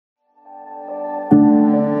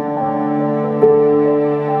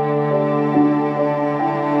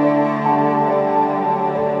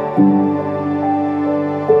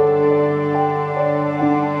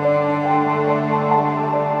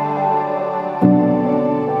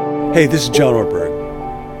Hey, this is John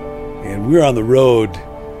Ortberg, and we're on the road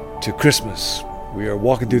to Christmas. We are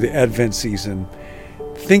walking through the Advent season,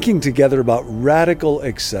 thinking together about radical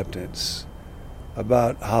acceptance,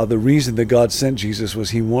 about how the reason that God sent Jesus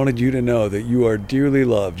was He wanted you to know that you are dearly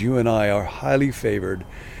loved. You and I are highly favored.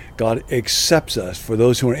 God accepts us. For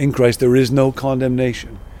those who are in Christ, there is no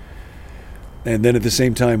condemnation. And then at the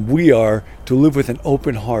same time, we are to live with an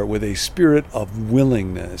open heart, with a spirit of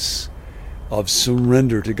willingness, of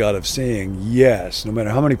surrender to God, of saying yes. No matter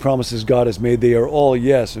how many promises God has made, they are all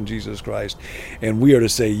yes in Jesus Christ. And we are to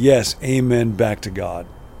say yes, amen, back to God.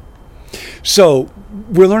 So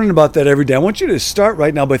we're learning about that every day. I want you to start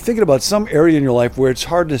right now by thinking about some area in your life where it's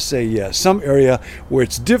hard to say yes, some area where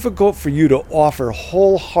it's difficult for you to offer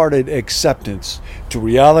wholehearted acceptance to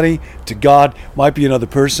reality, to God. Might be another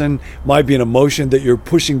person, might be an emotion that you're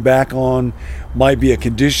pushing back on, might be a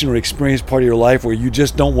condition or experience part of your life where you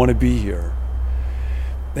just don't want to be here.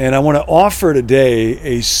 And I want to offer today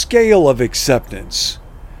a scale of acceptance.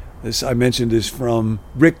 This, I mentioned, is from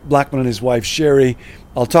Rick Blackman and his wife Sherry.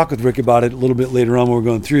 I'll talk with Rick about it a little bit later on when we're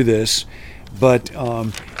going through this. But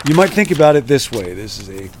you might think about it this way. This is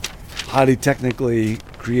a highly technically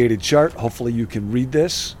created chart. Hopefully you can read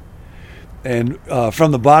this. And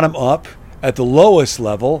from the bottom up, at the lowest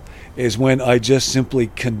level, is when I just simply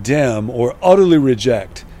condemn or utterly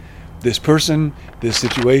reject this person, this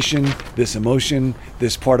situation, this emotion,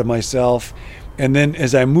 this part of myself. And then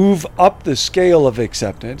as I move up the scale of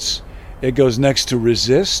acceptance, it goes next to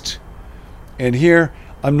resist. And here,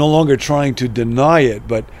 I'm no longer trying to deny it,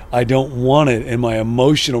 but I don't want it, and my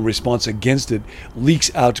emotional response against it leaks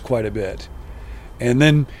out quite a bit. And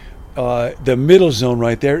then the middle zone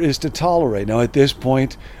right there is to tolerate. Now at this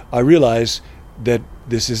point, I realize that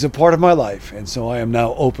this is a part of my life, and so I am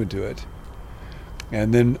now open to it.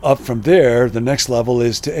 And then up from there, the next level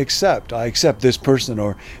is to accept. I accept this person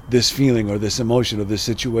or this feeling or this emotion or this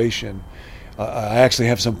situation. I actually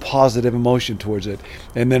have some positive emotion towards it.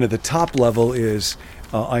 And then at the top level is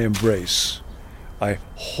I embrace. I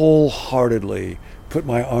wholeheartedly put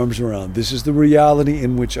my arms around. This is the reality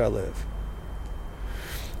in which I live.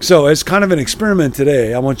 So as kind of an experiment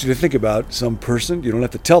today, I want you to think about some person. You don't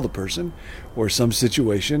have to tell the person, or some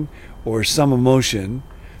situation or some emotion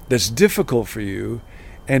that's difficult for you,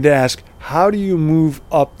 and ask, how do you move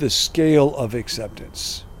up the scale of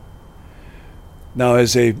acceptance? Now,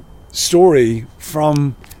 as a story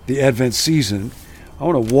from the Advent season, I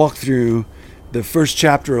want to walk through the first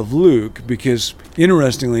chapter of Luke, because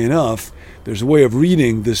interestingly enough, there's a way of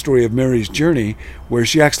reading the story of Mary's journey where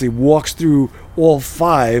she actually walks through all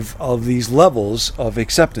 5 of these levels of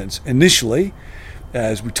acceptance. Initially,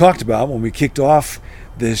 as we talked about when we kicked off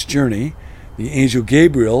this journey, the angel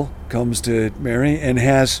Gabriel comes to Mary and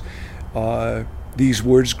has these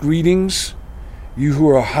words, "Greetings, you who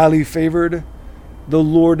are highly favored, the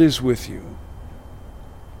Lord is with you."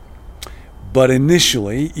 But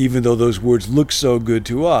initially, even though those words look so good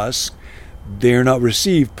to us, they're not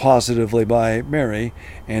received positively by Mary,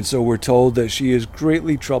 and so we're told that she is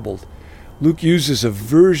greatly troubled. Luke uses a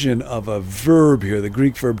version of a verb here, the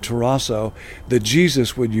Greek verb tarasso, that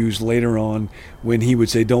Jesus would use later on when he would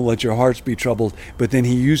say, "Don't let your hearts be troubled," but then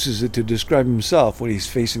he uses it to describe himself when he's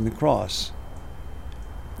facing the cross.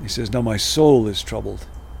 He says, "Now my soul is troubled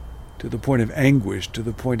to the point of anguish, to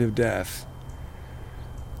the point of death."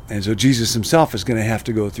 And so Jesus himself is going to have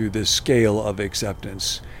to go through this scale of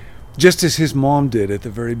acceptance, just as his mom did at the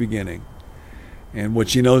very beginning. And what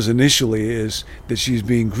she knows initially is that she's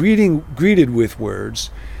being greeted with words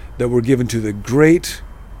that were given to the great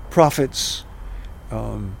prophets,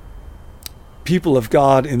 people of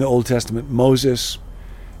God in the Old Testament, Moses,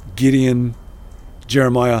 Gideon,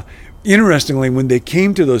 Jeremiah. Interestingly, when they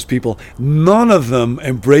came to those people, none of them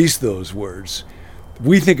embraced those words.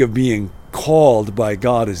 We think of being called by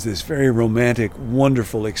God as this very romantic,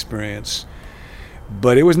 wonderful experience.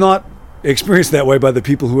 But it was not experienced that way by the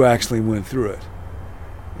people who actually went through it.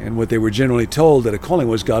 And what they were generally told that a calling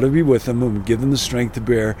was God would be with them and would give them the strength to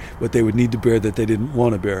bear what they would need to bear that they didn't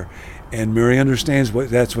want to bear. And Mary understands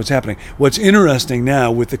that's what's happening. What's interesting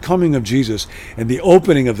now with the coming of Jesus and the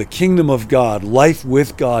opening of the kingdom of God, life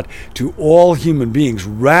with God to all human beings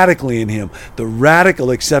radically in Him, the radical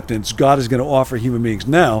acceptance God is going to offer human beings.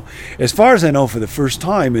 Now, as far as I know, for the first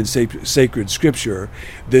time in sacred scripture,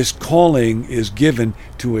 this calling is given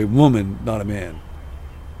to a woman, not a man,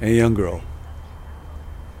 a young girl.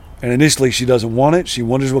 And initially she doesn't want it. She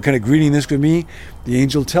wonders what kind of greeting this could be. The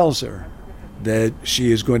angel tells her that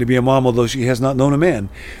she is going to be a mom, although she has not known a man.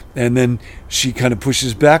 And then she kind of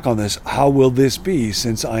pushes back on this. How will this be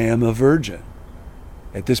since I am a virgin?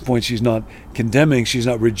 At this point, she's not condemning, she's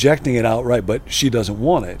not rejecting it outright, but she doesn't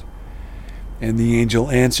want it. And the angel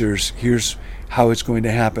answers, here's how it's going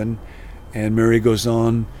to happen. And Mary goes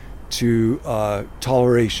on to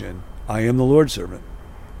toleration. I am the Lord's servant.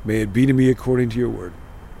 May it be to me according to your word.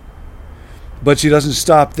 But she doesn't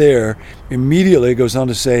stop there. Immediately it goes on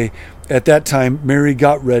to say, at that time Mary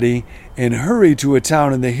got ready and hurried to a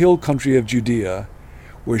town in the hill country of Judea,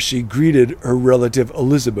 where she greeted her relative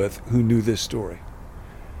Elizabeth, who knew this story.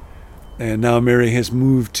 And now Mary has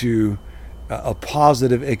moved to a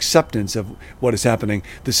positive acceptance of what is happening.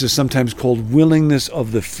 This is sometimes called willingness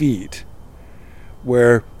of the feet,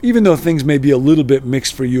 where even though things may be a little bit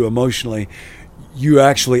mixed for you emotionally, you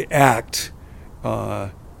actually act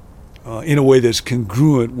in a way that's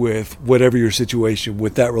congruent with whatever your situation,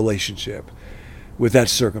 with that relationship, with that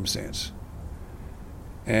circumstance.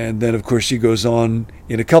 And then, of course, she goes on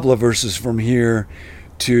in a couple of verses from here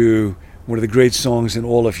to one of the great songs in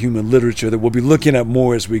all of human literature that we'll be looking at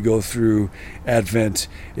more as we go through Advent.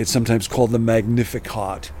 It's sometimes called the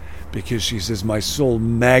Magnificat, because she says, my soul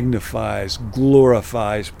magnifies,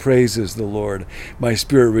 glorifies, praises the Lord. My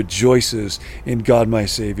spirit rejoices in God my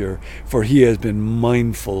Savior, for he has been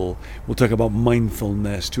mindful. We'll talk about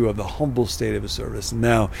mindfulness too, of the humble state of his service.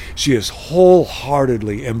 Now she is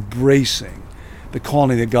wholeheartedly embracing the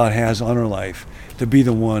calling that God has on her life to be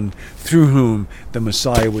the one through whom the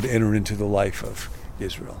Messiah would enter into the life of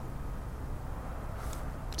Israel.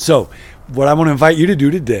 So what I want to invite you to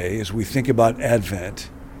do today as we think about Advent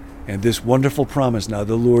and this wonderful promise, now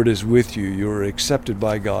the Lord is with you, you're accepted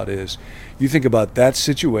by God, is you think about that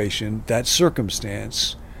situation, that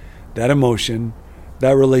circumstance, that emotion,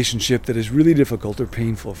 that relationship that is really difficult or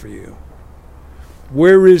painful for you.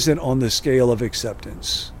 Where is it on the scale of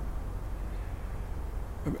acceptance?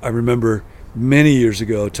 I remember many years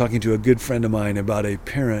ago talking to a good friend of mine about a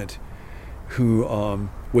parent who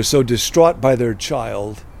was so distraught by their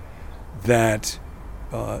child that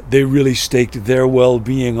they really staked their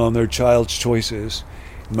well-being on their child's choices.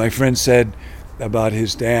 And my friend said about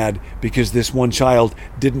his dad, because this one child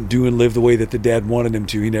didn't do and live the way that the dad wanted him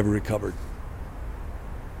to, he never recovered.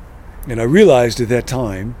 And I realized at that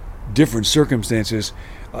time, different circumstances,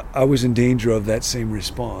 I was in danger of that same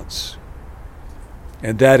response.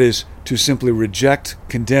 And that is to simply reject,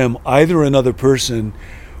 condemn either another person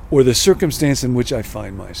or the circumstance in which I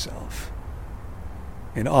find myself.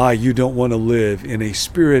 And you don't want to live in a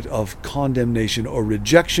spirit of condemnation or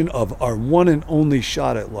rejection of our one and only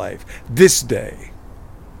shot at life this day.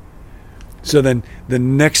 So then the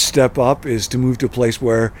next step up is to move to a place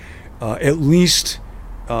where at least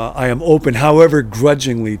I am open, however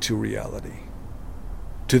grudgingly, to reality,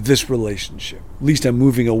 to this relationship. At least I'm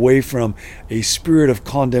moving away from a spirit of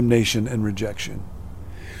condemnation and rejection.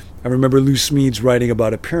 I remember Lou Smedes writing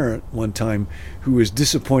about a parent one time who was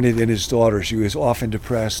disappointed in his daughter. She was often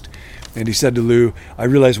depressed. And he said to Lou, I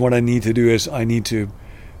realize what I need to do is I need to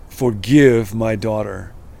forgive my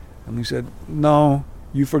daughter. And Lou said, no,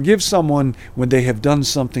 you forgive someone when they have done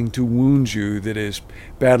something to wound you that is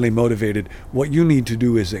badly motivated. What you need to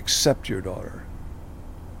do is accept your daughter.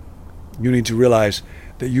 You need to realize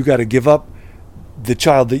that you got to give up the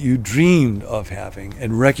child that you dreamed of having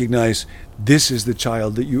and recognize this is the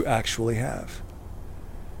child that you actually have.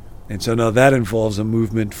 And so now that involves a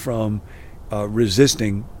movement from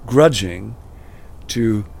resisting, grudging,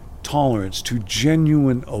 to tolerance, to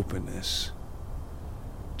genuine openness,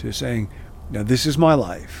 to saying, now this is my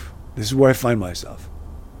life. This is where I find myself.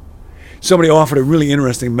 Somebody offered a really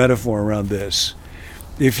interesting metaphor around this.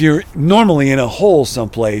 If you're normally in a hole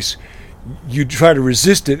someplace, you try to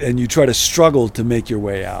resist it and you try to struggle to make your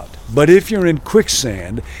way out. But if you're in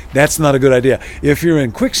quicksand, that's not a good idea. If you're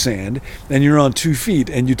in quicksand and you're on 2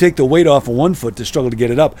 feet and you take the weight off of one foot to struggle to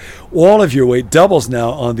get it up, all of your weight doubles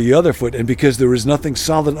now on the other foot, and because there is nothing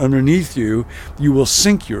solid underneath you, you will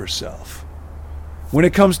sink yourself. When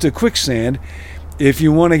it comes to quicksand, if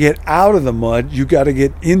you want to get out of the mud, you got to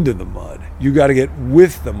get into the mud. You got to get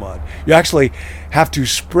with the mud. You actually have to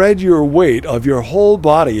spread your weight of your whole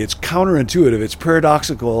body. It's counterintuitive. It's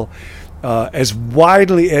paradoxical, as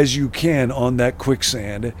widely as you can on that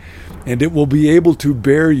quicksand, and it will be able to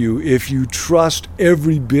bear you if you trust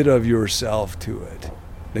every bit of yourself to it.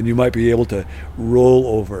 Then you might be able to roll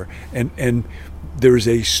over. And there is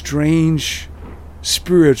a strange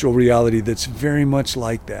spiritual reality that's very much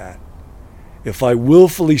like that. If I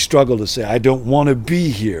willfully struggle to say, I don't want to be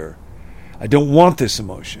here, I don't want this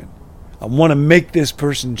emotion, I want to make this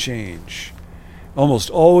person change,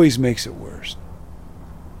 almost always makes it worse.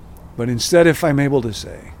 But instead, if I'm able to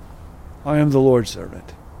say, I am the Lord's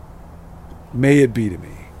servant, may it be to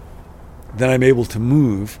me, then I'm able to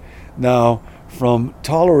move now from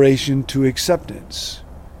toleration to acceptance,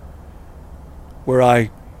 where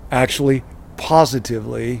I actually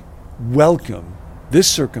positively welcome this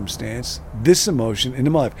circumstance, this emotion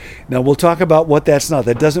into my life. Now, we'll talk about what that's not.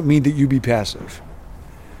 That doesn't mean that you be passive.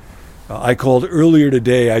 I called earlier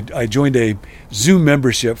today. I joined a Zoom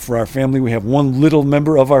membership for our family. We have one little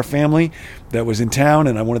member of our family that was in town,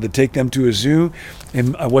 and I wanted to take them to a zoo,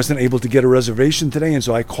 and I wasn't able to get a reservation today, and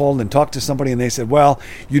so I called and talked to somebody, and they said, well,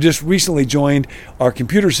 you just recently joined. Our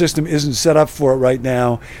computer system isn't set up for it right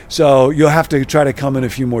now, so you'll have to try to come in a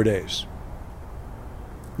few more days.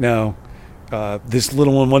 Now, this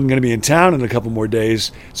little one wasn't going to be in town in a couple more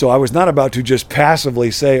days, so I was not about to just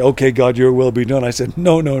passively say, okay, God, your will be done. I said,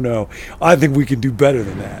 no. I think we can do better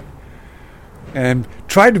than that. And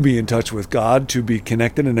tried to be in touch with God, to be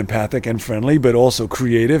connected and empathic and friendly, but also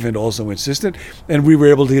creative and also insistent. And we were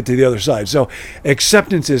able to get to the other side. So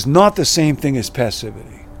acceptance is not the same thing as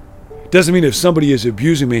passivity. Doesn't mean if somebody is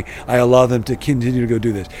abusing me, I allow them to continue to go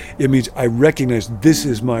do this. It means I recognize this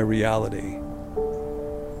is my reality.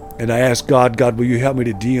 And I ask God, will you help me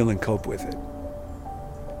to deal and cope with it?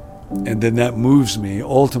 And then that moves me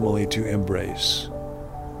ultimately to embrace.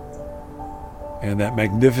 And that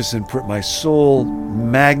magnificent, my soul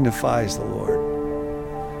magnifies the Lord.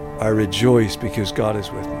 I rejoice because God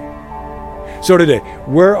is with me. So today,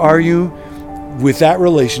 where are you with that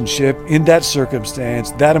relationship, in that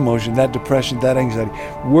circumstance, that emotion, that depression, that anxiety?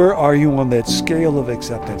 Where are you on that scale of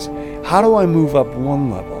acceptance? How do I move up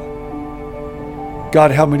one level? God,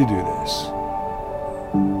 help me to do this.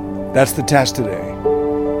 That's the task today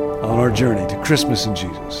on our journey to Christmas in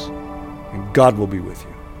Jesus. And God will be with you.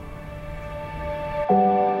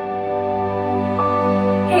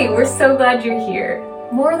 Hey, we're so glad you're here.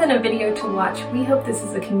 More than a video to watch, we hope this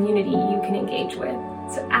is a community you can engage with.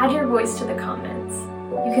 So add your voice to the comments.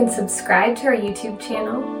 You can subscribe to our YouTube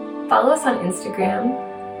channel, follow us on Instagram,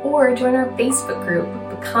 or join our Facebook group,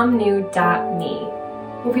 becomenew.me.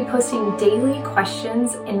 We'll be posting daily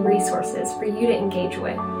questions and resources for you to engage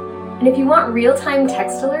with. And if you want real-time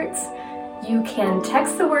text alerts, you can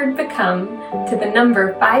text the word BECOME to the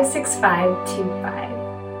number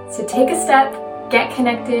 56525. So take a step, get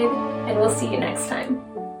connected, and we'll see you next time.